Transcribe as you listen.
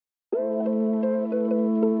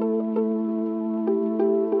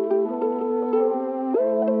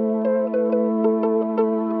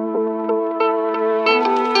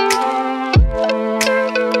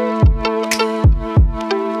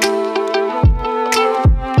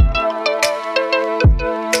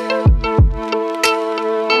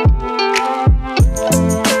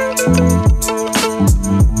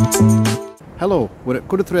Hello, we're at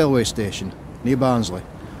Cudworth railway station, near Barnsley,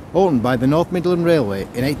 opened by the North Midland Railway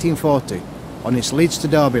in 1840 on its Leeds to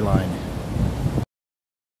Derby line.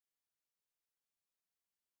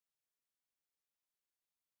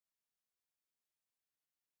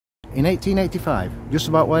 In 1885, just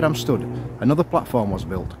about where I'm stood, another platform was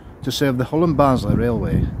built to serve the Hull and Barnsley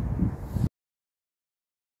Railway.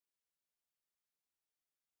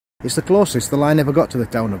 It's the closest the line ever got to the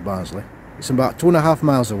town of Barnsley. It's about 2.5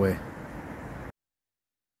 miles away.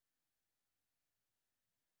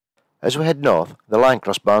 As we head north, the line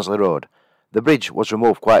crossed Barnsley Road. The bridge was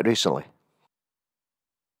removed quite recently.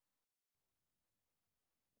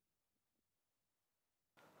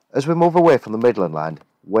 As we move away from the Midland line,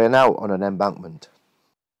 we're now on an embankment.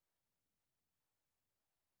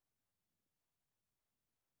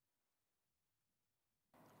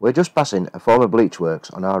 We're just passing a former bleach works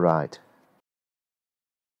on our right.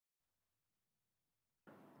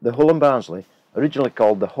 The Hull and Barnsley, originally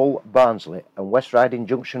called the Hull, Barnsley and West Riding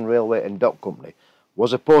Junction Railway and Dock Company,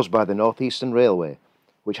 was opposed by the North Eastern Railway,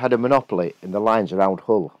 which had a monopoly in the lines around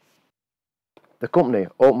Hull. The company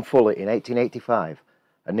opened fully in 1885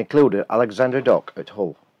 and included Alexandra Dock at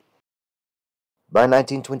Hull. By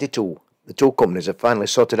 1922, the two companies had finally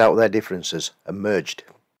sorted out their differences and merged.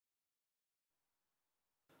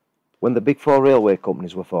 When the Big Four railway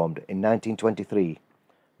companies were formed in 1923,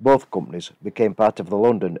 both companies became part of the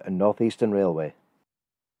London and North Eastern Railway.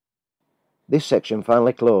 This section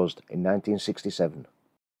finally closed in 1967.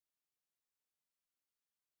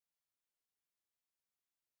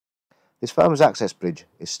 This farmer's access bridge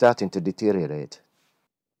is starting to deteriorate.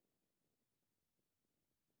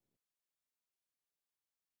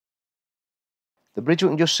 The bridge we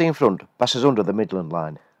can just see in front passes under the Midland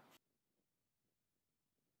line.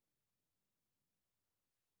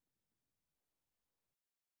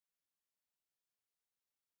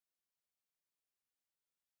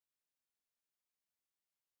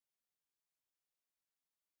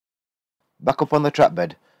 Back up on the track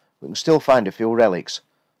bed, we can still find a few relics,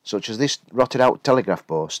 such as this rotted out telegraph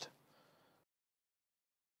post.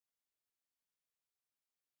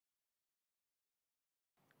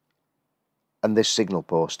 And this signal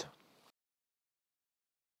post.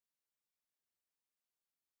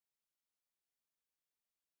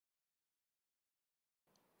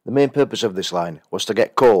 The main purpose of this line was to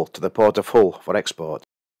get coal to the port of Hull for export.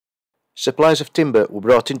 Supplies of timber were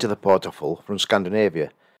brought into the port of Hull from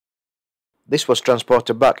Scandinavia. This was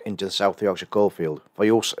transported back into the South Yorkshire coalfield for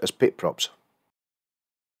use as pit props.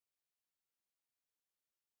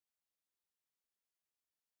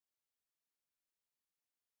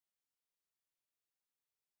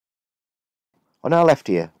 On our left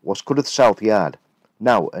here was Cudworth South Yard,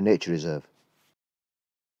 now a nature reserve.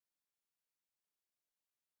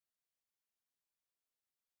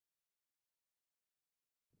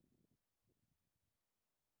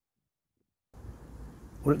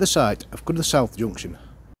 We're at the site of Cudworth South Junction.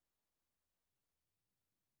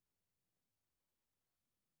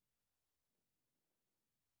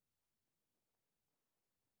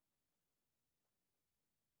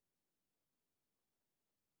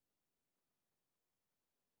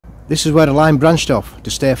 This is where the line branched off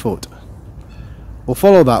to Stairfoot. We'll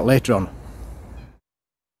follow that later on.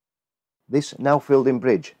 This now filled-in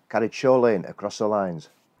bridge carried Shaw Lane across the lines.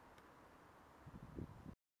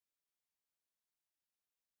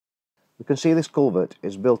 We can see this culvert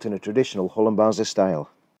is built in a traditional Hull and Barnsley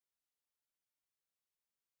style.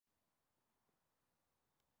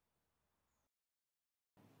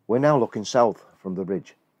 We're now looking south from the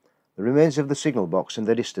bridge. The remains of the signal box in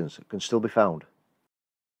the distance can still be found.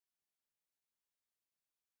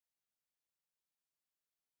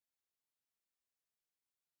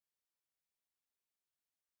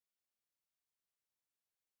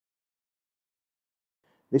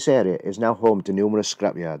 This area is now home to numerous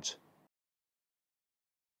scrapyards.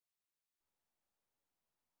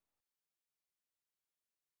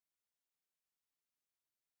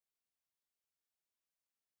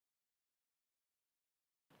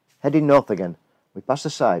 Heading north again, we pass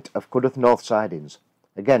the site of Cudworth North Sidings,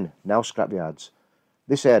 again now scrapyards.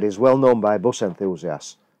 This area is well known by bus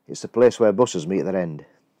enthusiasts. It's the place where buses meet their end.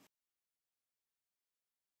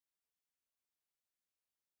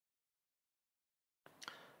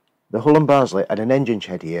 The Hull and Barnsley had an engine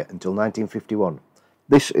shed here until 1951.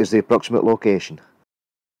 This is the approximate location.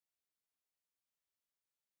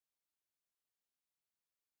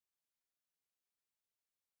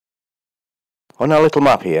 On our little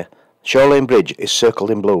map here, Shaw Lane Bridge is circled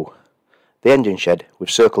in blue. The engine shed we've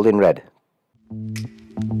circled in red.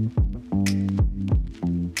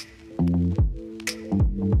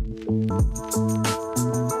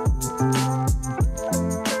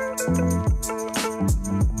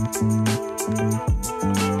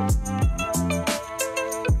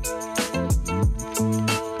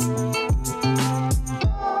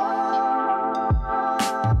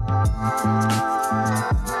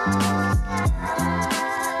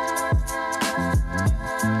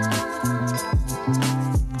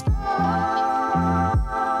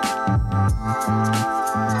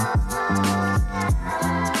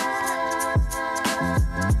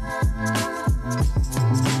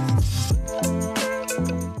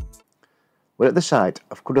 We're at the site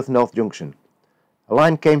of Cudworth North Junction. A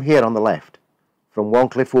line came here on the left from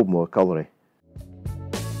Warncliffe Woodmore Colliery.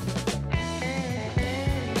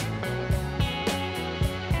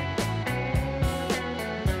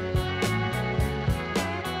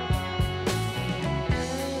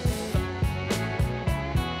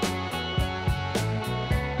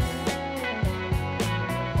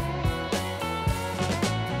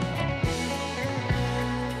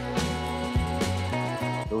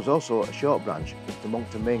 There was also a short branch to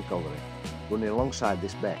Monkton Main Colliery, running alongside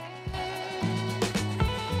this beck.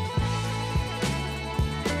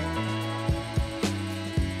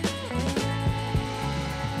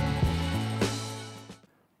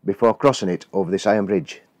 Before crossing it over this iron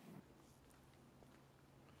bridge.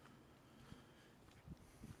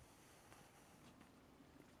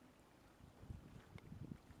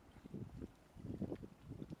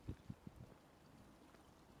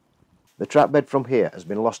 The track bed from here has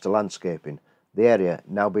been lost to landscaping, the area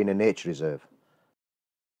now being a nature reserve.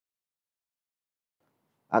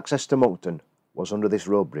 Access to Monkton was under this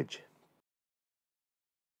road bridge.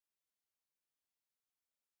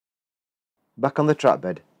 Back on the track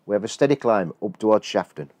bed, we have a steady climb up towards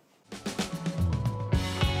Shafton.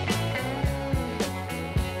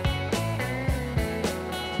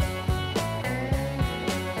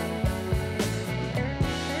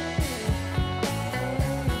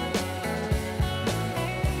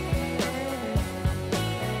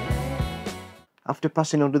 After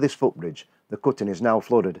passing under this footbridge, the cutting is now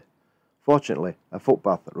flooded. Fortunately, a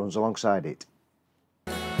footpath runs alongside it.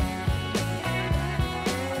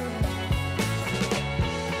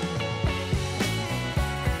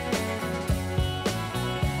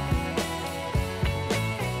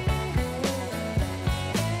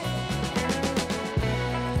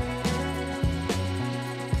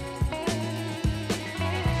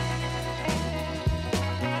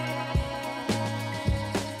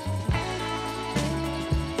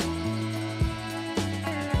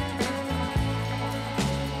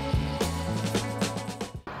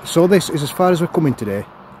 So this is as far as we're coming today.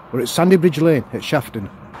 We're at Sandy Bridge Lane at Shafton.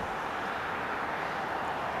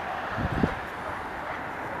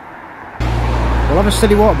 We'll have a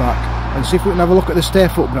steady walk back and see if we can have a look at the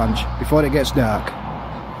Stairfoot branch before it gets dark.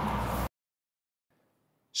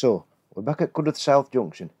 So, we're back at Cudworth South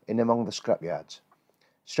Junction in among the scrapyards.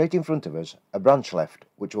 Straight in front of us, a branch left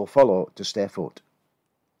which will follow to Stairfoot.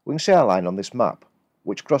 We can see our line on this map,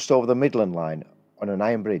 which crossed over the Midland line on an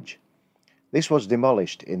iron bridge. This was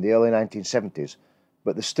demolished in the early 1970s,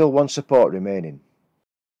 but there's still one support remaining.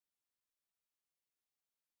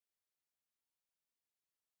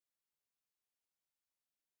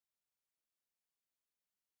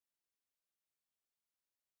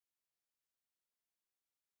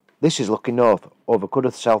 This is looking north over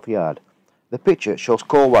Cudworth South Yard. The picture shows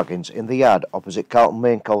coal wagons in the yard opposite Carlton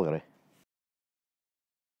Main Colliery.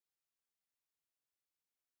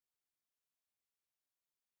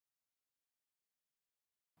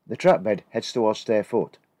 The track bed heads towards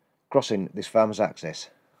Stairfoot, crossing this farmer's access.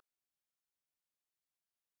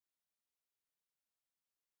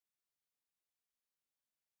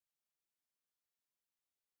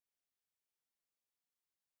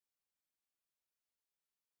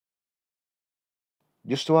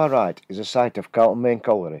 Just to our right is a site of Carlton Main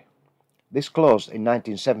Colliery. This closed in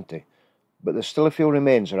 1970, but there's still a few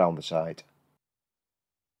remains around the site.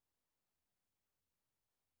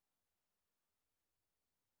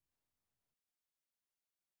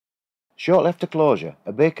 Shortly after closure,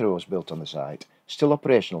 a bakery was built on the site, still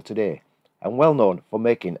operational today, and well known for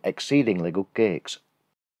making exceedingly good cakes.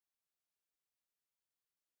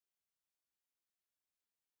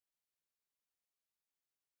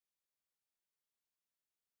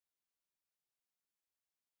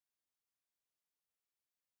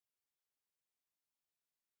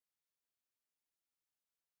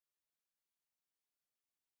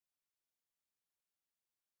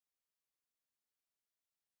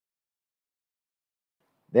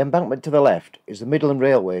 The embankment to the left is the Midland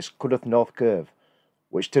Railway's Cudworth North Curve,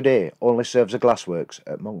 which today only serves a glassworks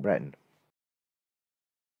at Monkbretton.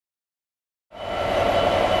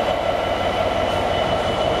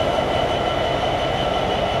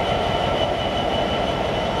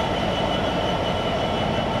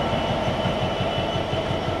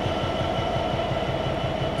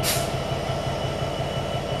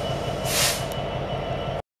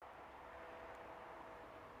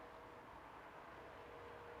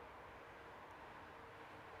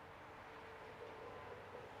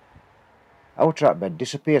 Our track bed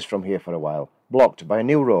disappears from here for a while, blocked by a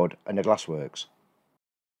new road and a glassworks.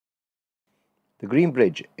 The green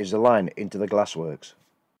bridge is the line into the glassworks.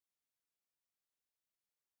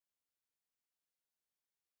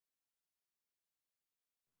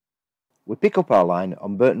 We pick up our line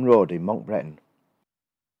on Burton Road in Monkbretton.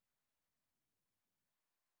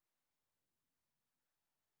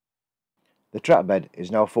 The track bed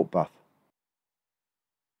is now a footpath.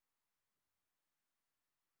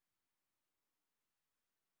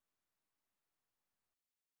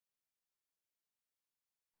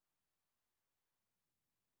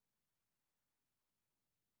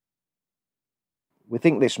 We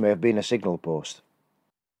think this may have been a signal post.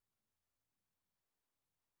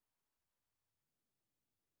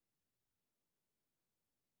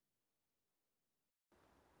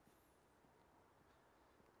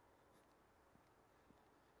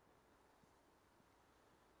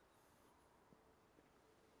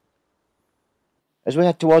 As we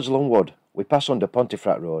head towards Longwood, we pass under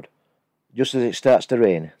Pontefract Road, just as it starts to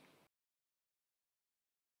rain.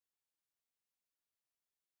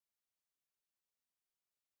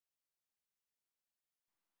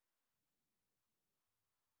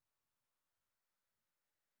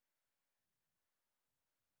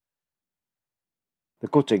 The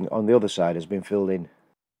cutting on the other side has been filled in.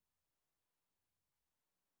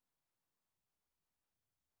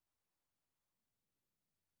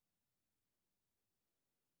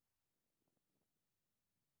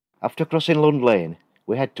 After crossing Lund Lane,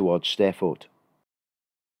 we head towards Stairfoot.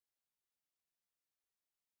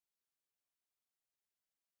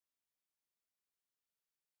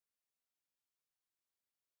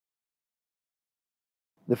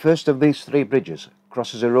 The first of these three bridges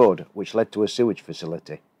crosses a road which led to a sewage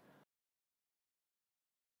facility.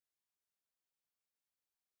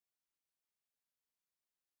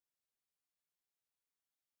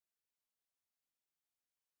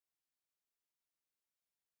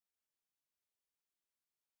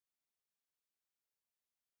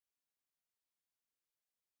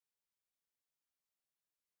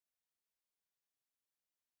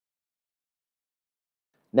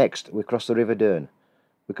 Next, we cross the River Dearne.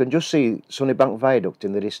 We can just see Sunnybank Viaduct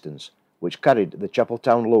in the distance, which carried the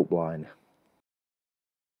Chapeltown Loop line.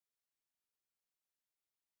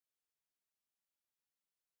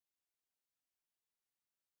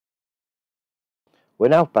 We're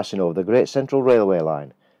now passing over the Great Central Railway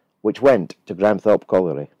line, which went to Grimethorpe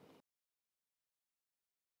Colliery.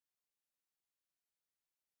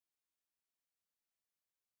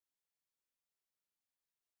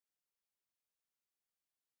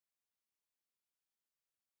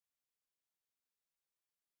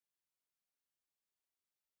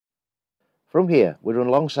 From here, we run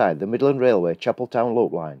alongside the Midland Railway Chapeltown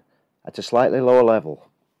Loop line at a slightly lower level.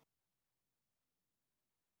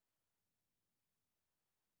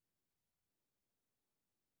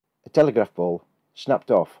 A telegraph pole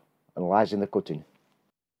snapped off and lies in the cutting.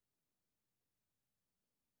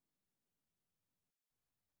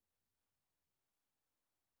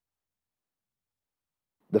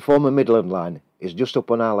 The former Midland line is just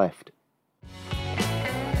up on our left.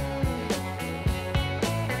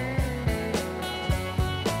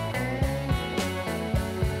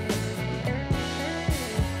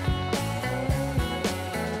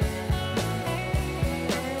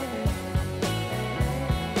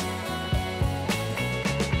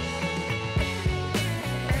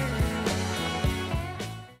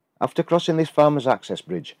 After crossing this farmer's access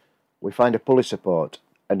bridge, we find a pulley support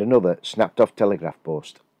and another snapped off telegraph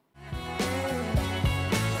post.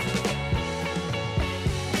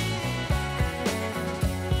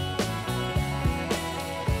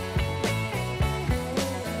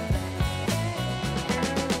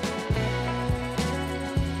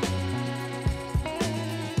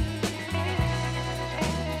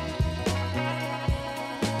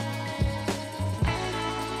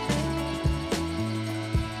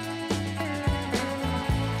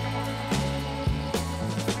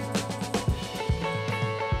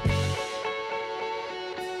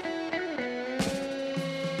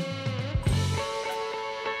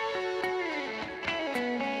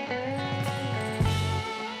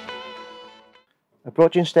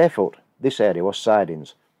 Approaching Stairfoot, this area was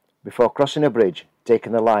sidings, before crossing a bridge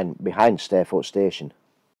taking the line behind Stairfoot station.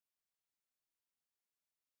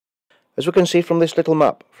 As we can see from this little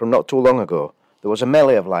map from not too long ago, there was a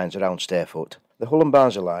melee of lines around Stairfoot. The Hull and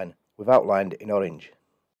Barnsley line we've outlined in orange.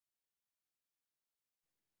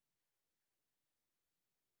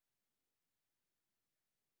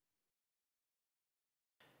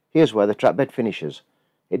 Here's where the track bed finishes.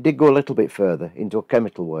 It did go a little bit further into a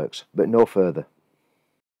chemical works, but no further.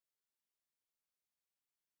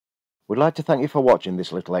 We'd like to thank you for watching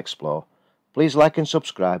this little explore. Please like and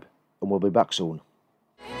subscribe, and we'll be back soon.